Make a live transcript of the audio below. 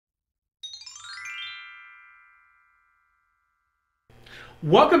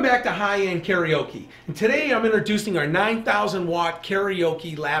Welcome back to HighEnd Karaoke, and today I'm introducing our 9,000 watt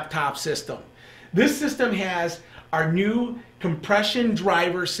karaoke laptop system. This system has our new compression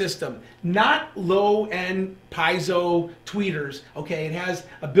driver system, not low-end piezo tweeters. Okay, it has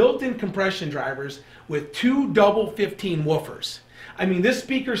a built-in compression drivers with two double 15 woofers. I mean, this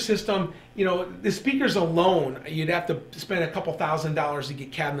speaker system, you know, the speakers alone, you'd have to spend a couple $1,000s to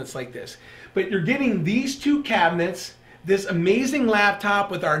get cabinets like this. But you're getting these two cabinets, this amazing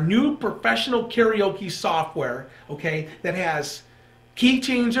laptop with our new professional karaoke software, okay, that has key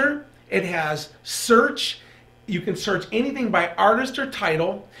changer, it has search. You can search anything by artist or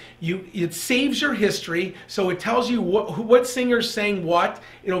title. It saves your history, so it tells you what singer's saying what.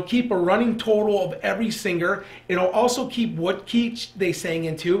 It'll keep a running total of every singer. It'll also keep what key they sang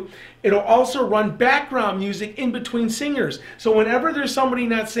into. It'll also run background music in between singers. So whenever there's somebody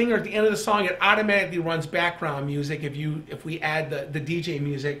not singing at the end of the song, it automatically runs background music if we add the DJ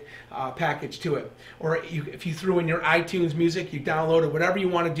music package to it. Or if you threw in your iTunes music, you download it, whatever you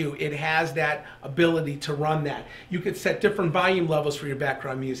want to do, it has that ability to run that. You could set different volume levels for your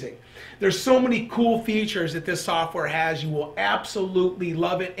background music. There's so many cool features that this software has. You will absolutely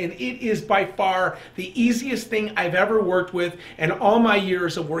love it, and it is by far the easiest thing I've ever worked with in all my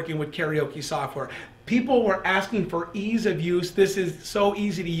years of working with karaoke software. People were asking for ease of use. This is so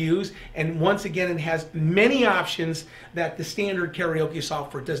easy to use, and once again, it has many options that the standard karaoke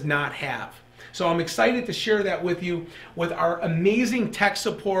software does not have. So I'm excited to share that with you with our amazing tech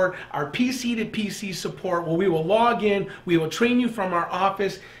support, our PC to PC support, where we will log in, we will train you from our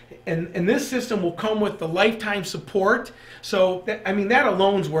office, and this system will come with the lifetime support. So, I mean, that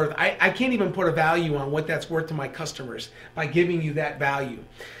alone's worth, I can't even put a value on what that's worth to my customers by giving you that value.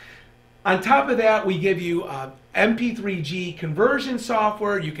 On top of that, we give you MP3G conversion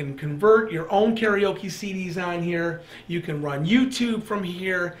software. You can convert your own karaoke CDs on here. You can run YouTube from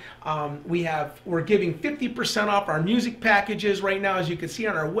here. We're giving 50% off our music packages right now, as you can see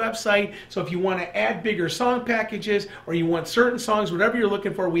on our website. So if you want to add bigger song packages or you want certain songs, whatever you're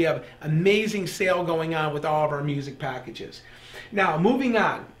looking for, we have amazing sale going on with all of our music packages. Now, moving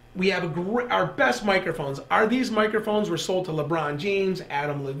on. We have our best microphones. These microphones were sold to LeBron James,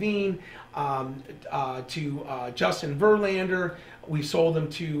 Adam Levine, to Justin Verlander. We sold them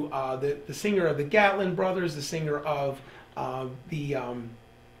to the singer of the Gatlin Brothers, the singer of the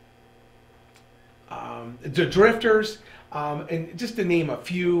Drifters, and just to name a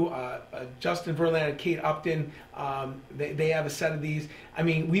few, Justin Verlander, Kate Upton, they have a set of these. I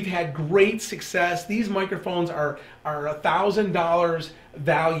mean, we've had great success. These microphones are $1,000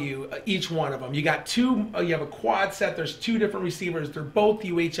 value, each one of them. You got two, you have a quad set, there's two different receivers, they're both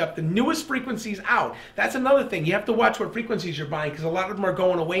UHF, the newest frequencies out. That's another thing, you have to watch what frequencies you're buying because a lot of them are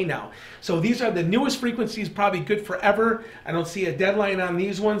going away now. So these are the newest frequencies, probably good forever. I don't see a deadline on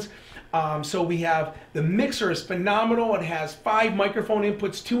these ones. So we have, the mixer is phenomenal. It has 5 microphone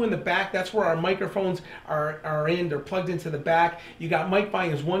inputs, 2 in the back. That's where our microphones are in. They're plugged into the back. You got mic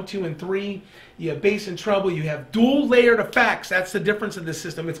volumes 1, 2, and 3. You have bass and treble. You have dual layered effects. That's the difference of this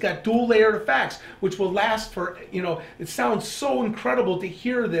system. It's got dual layered effects, which will last for, you know, it sounds so incredible to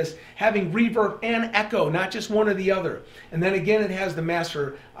hear this, having reverb and echo, not just one or the other. And then again, it has the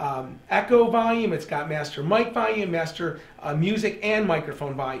master echo volume. It's got master mic volume, master music, and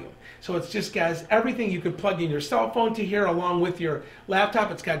microphone volume. So it's just, guys, everything you could plug in your cell phone to hear along with your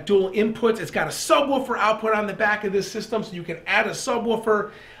laptop. It's got dual inputs. It's got a subwoofer output on the back of this system, so you can add a subwoofer.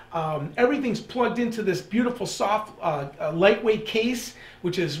 Everything's plugged into this beautiful soft lightweight case,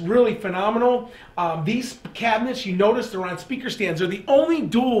 which is really phenomenal. These cabinets, you notice they're on speaker stands. They're the only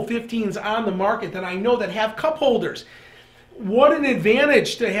dual 15s on the market that I know that have cup holders. What an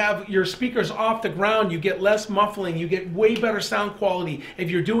advantage to have your speakers off the ground. You get less muffling, you get way better sound quality. If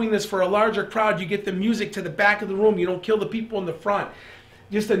you're doing this for a larger crowd, you get the music to the back of the room. You don't kill the people in the front.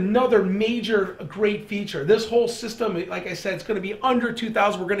 Just another major great feature. This whole system, like I said, it's going to be under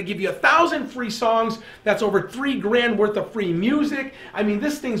 $2,000. We're going to give you 1,000 free songs. That's over $3 grand worth of free music. I mean,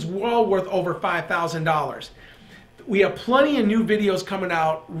 this thing's well worth over $5,000. We have plenty of new videos coming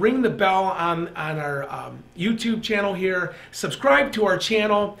out. Ring the bell on our YouTube channel here. Subscribe to our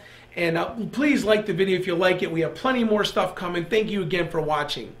channel. And please like the video if you like it. We have plenty more stuff coming. Thank you again for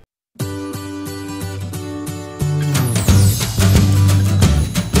watching.